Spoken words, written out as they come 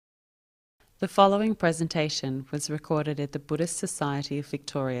The following presentation was recorded at the Buddhist Society of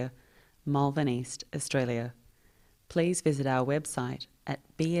Victoria, Malvern East, Australia. Please visit our website at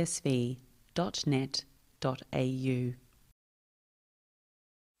bsv.net.au.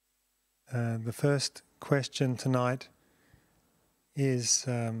 The first question tonight is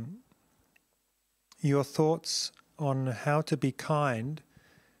your thoughts on how to be kind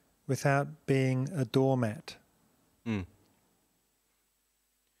without being a doormat.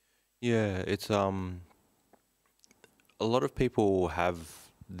 Yeah, it's a lot of people have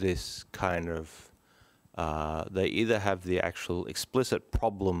this kind of they either have the actual explicit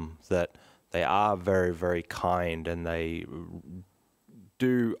problem that they are very, very kind and they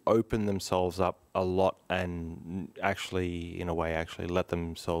do open themselves up a lot and actually, in a way, actually let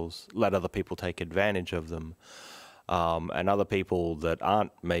other people take advantage of them. And other people that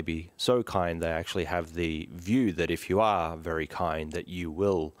aren't maybe so kind, they actually have the view that if you are very kind, that you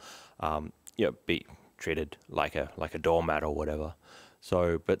will be treated like a doormat or whatever.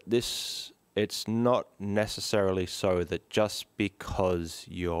 So, but it's not necessarily so that just because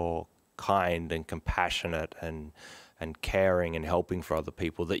you're kind and compassionate and caring and helping for other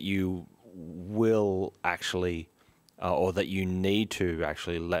people, that you will actually, or that you need to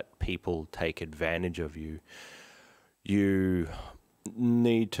actually let people take advantage of you. You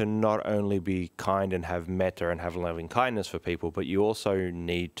need to not only be kind and have metta and have loving kindness for people, but you also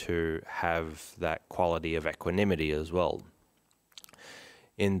need to have that quality of equanimity as well.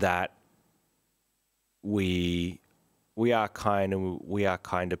 In that we are kind and we are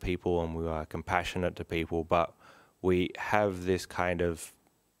kind to people and we are compassionate to people, but we have this kind of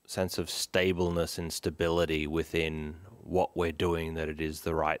sense of stableness and stability within what we're doing, that it is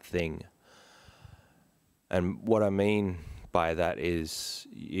the right thing. And what I mean by that is,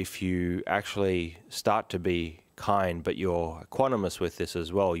 if you actually start to be kind, but you're equanimous with this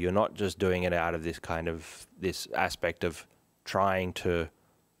as well, you're not just doing it out of this aspect of trying to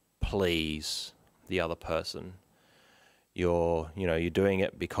please the other person. You're doing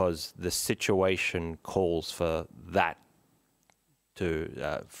it because the situation calls for that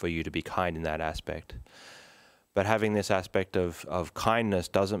for you to be kind in that aspect. But having this aspect of kindness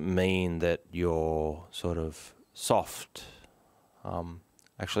doesn't mean that you're sort of soft.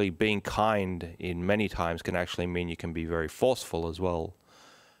 Actually, being kind in many times can actually mean you can be very forceful as well.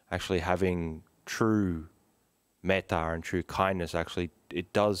 Actually, having true metta and true kindness, actually,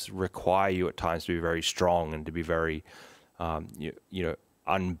 it does require you at times to be very strong and to be very,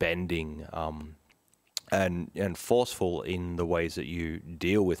 unbending and forceful in the ways that you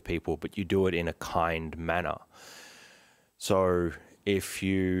deal with people, but you do it in a kind manner. So if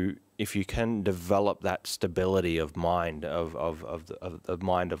you can develop that stability of mind, of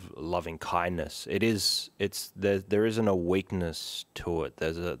mind of loving kindness, there isn't a weakness to it.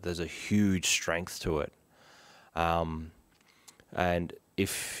 There's a huge strength to it, and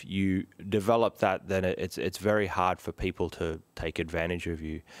if you develop that, then it's very hard for people to take advantage of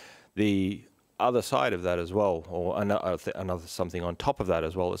you. The other side of that as well, or another something on top of that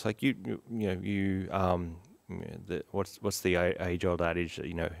as well, it's like what's the age-old adage?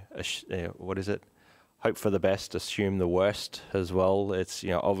 What is it? Hope for the best, assume the worst as well. It's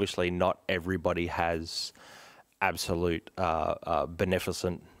obviously not everybody has absolute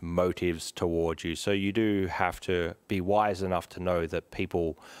beneficent motives towards you, so you do have to be wise enough to know that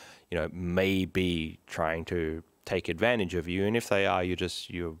people, may be trying to take advantage of you, and if they are, you're just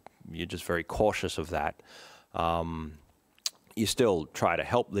very cautious of that. You still try to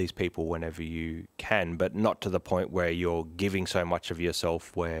help these people whenever you can, but not to the point where you're giving so much of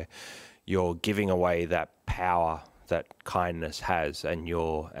yourself, where you're giving away that power that kindness has, and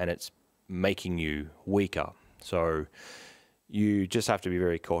it's making you weaker. So you just have to be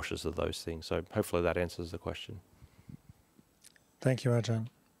very cautious of those things. So hopefully that answers the question. Thank you, Ajahn.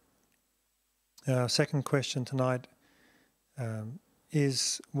 Our second question tonight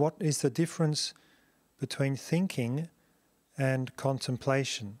is, what is the difference between thinking and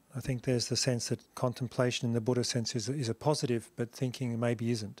contemplation? I think there's the sense that contemplation in the Buddha sense is a positive, but thinking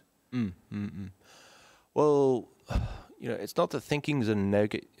maybe isn't. Well, it's not that thinking's a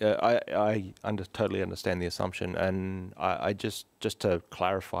negative. I totally understand the assumption, and I just to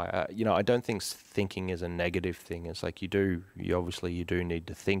clarify, I don't think thinking is a negative thing. It's like you obviously do need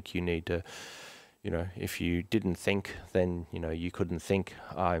to think. You need to, if you didn't think, then you couldn't think.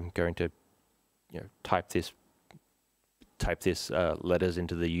 I'm going to, type this letters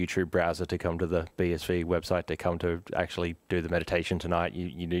into the YouTube browser to come to the BSV website to come to actually do the meditation tonight.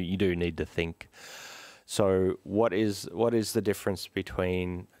 You do need to think. So what is the difference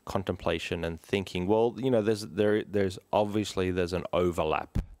between contemplation and thinking? Well, there's obviously an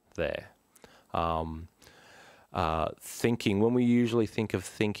overlap there. Thinking, when we usually think of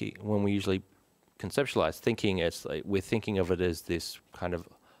thinking, when we usually conceptualize thinking, it's like we're thinking of it as this kind of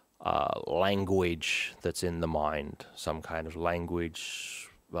language that's in the mind, some kind of language,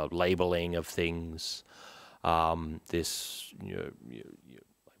 labeling of things. This,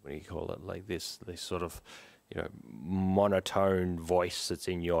 what do you call it? Like this sort of, monotone voice that's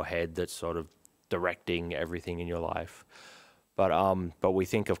in your head that's sort of directing everything in your life. But we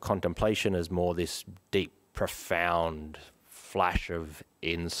think of contemplation as more this deep, profound flash of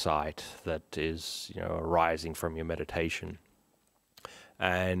insight that is, arising from your meditation.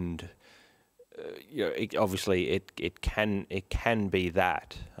 And obviously it can be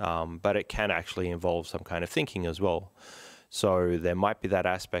that, but it can actually involve some kind of thinking as well. So there might be that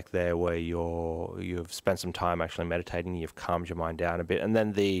aspect there where you've spent some time actually meditating, you've calmed your mind down a bit, and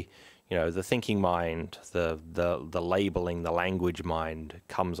then the thinking mind, the labeling, the language mind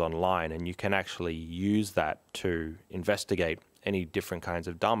comes online, and you can actually use that to investigate any different kinds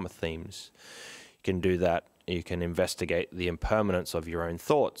of Dhamma themes. You can do that. You can investigate the impermanence of your own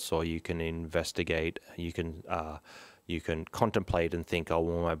thoughts, or you can investigate. You can contemplate and think, oh,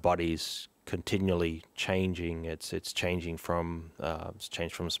 well, my body's continually changing. It's changing from it's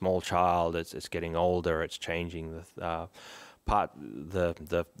changed from a small child. It's getting older. It's changing. The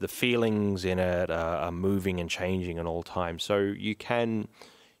feelings in it are moving and changing at all times. So you can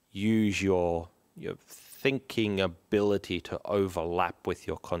use your thinking ability to overlap with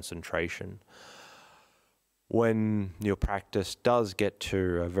your concentration. When your practice does get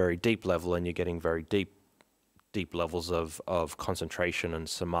to a very deep level and you're getting very deep levels of concentration and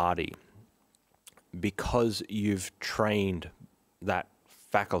samadhi, because you've trained that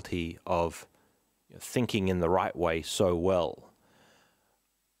faculty of thinking in the right way so well,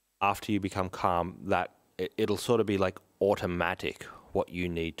 after you become calm, that it'll sort of be like automatic what you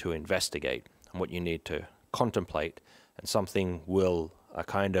need to investigate and what you need to contemplate, and something will, a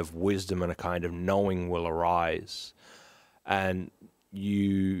kind of wisdom and a kind of knowing will arise. And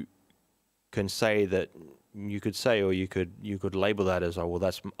you can say that, you could say, or you could label that as, oh, well,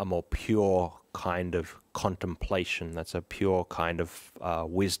 that's a more pure kind of contemplation, that's a pure kind of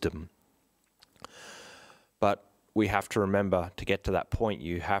wisdom. But we have to remember, to get to that point,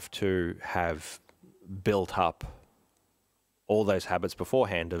 you have to have built up all those habits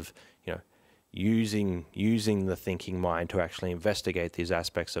beforehand of, using the thinking mind to actually investigate these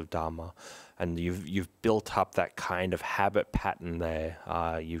aspects of Dhamma, and you've built up that kind of habit pattern there.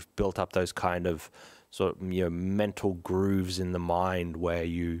 You've built up those kind of sort of mental grooves in the mind where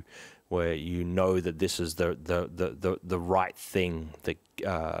you know that this is the right thing that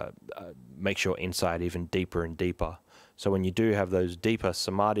makes your insight even deeper and deeper. So when you do have those deeper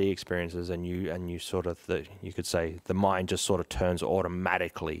samadhi experiences, and you sort of, you could say, the mind just sort of turns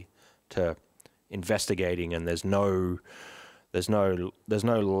automatically to investigating, and there's no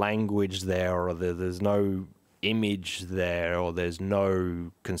language there, or there's no image there, or there's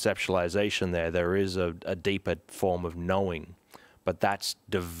no conceptualization there. There is a deeper form of knowing, but that's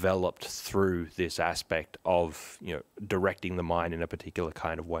developed through this aspect of directing the mind in a particular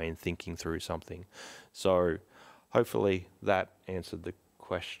kind of way and thinking through something. So hopefully that answered the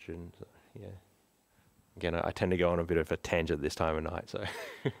question. Yeah. Again, I tend to go on a bit of a tangent this time of night, so.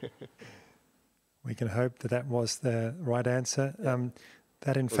 We can hope that was the right answer.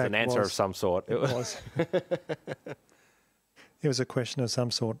 That in fact was an answer of some sort. It was. It was a question of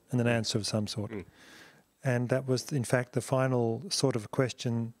some sort and an answer of some sort. And that was, in fact, the final sort of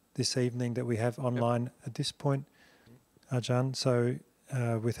question this evening that we have online at this point, Ajahn. So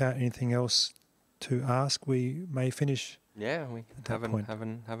without anything else to ask, we may finish. Yeah, we have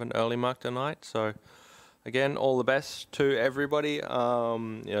an early mark tonight. So again, all the best to everybody,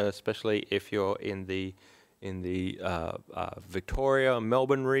 especially if you're in the Victoria,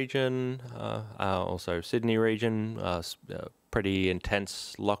 Melbourne region, also Sydney region. Pretty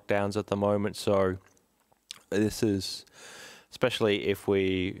intense lockdowns at the moment, so this is, especially if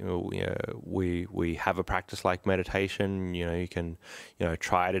we have a practice like meditation. You can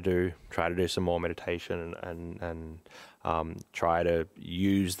try to do some more meditation and try to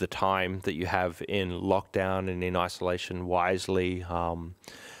use the time that you have in lockdown and in isolation wisely.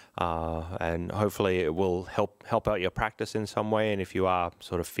 And hopefully it will help out your practice in some way. And if you are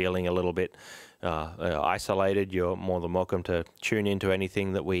sort of feeling a little bit isolated, you're more than welcome to tune into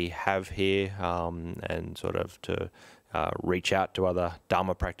anything that we have here, and sort of to reach out to other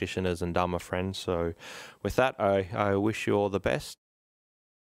Dhamma practitioners and Dhamma friends. So with that, I wish you all the best.